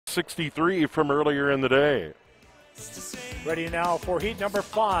63 from earlier in the day. Ready now for heat number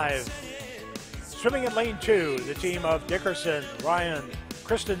 5. Swimming in lane 2, the team of Dickerson, Ryan,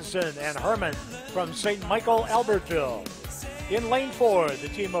 Christensen, and Herman from St. Michael, Albertville. In lane 4, the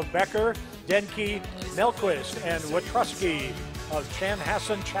team of Becker, Denke, Melquist, and Watrusky of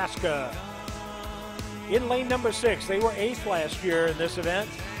Chanhassen, Chaska. In lane number 6, they were 8th last year in this event.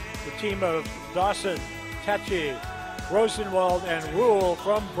 The team of Dawson, Tachi, Rosenwald, and Rule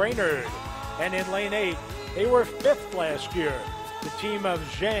from Brainerd. And in lane 8, they were 5th last year. The team of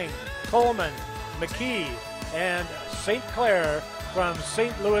Zhang, Coleman, McKee, and St. Clair from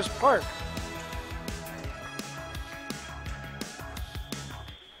St. Louis Park.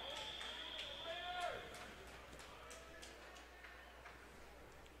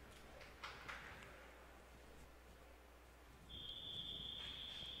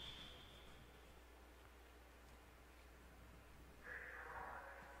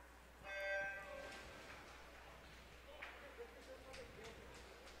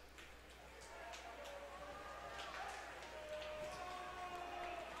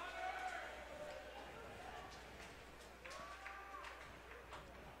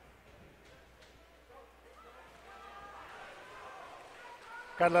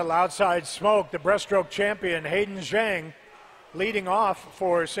 Got a little outside smoke. The breaststroke champion, Hayden Zhang, leading off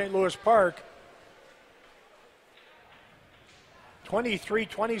for St. Louis Park.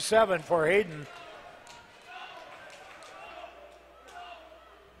 23-27 for Hayden.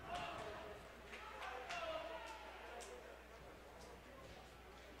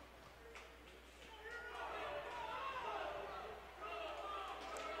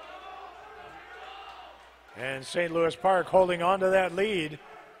 And St. Louis Park holding on to that lead.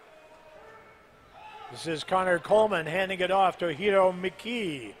 This is Connor Coleman handing it off to Hiro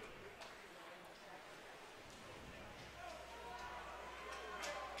McKee.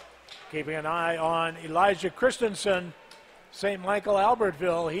 Keeping an eye on Elijah Christensen, St. Michael,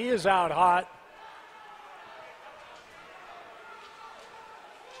 Albertville. He is out hot.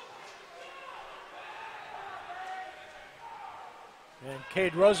 And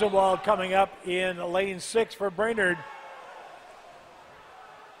Cade Rosenwald coming up in lane 6 for Brainerd.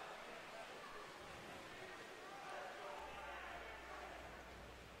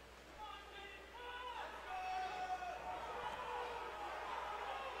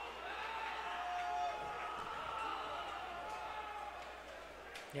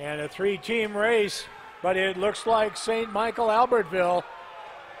 And a 3-team race, but it looks like St. Michael, Albertville,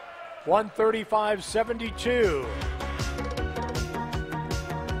 135-72.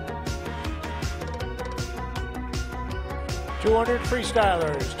 $200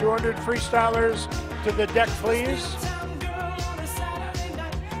 freestylers to the deck, please.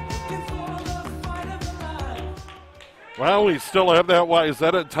 Well, we still have that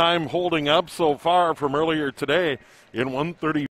Wayzata time holding up so far from earlier today in 130.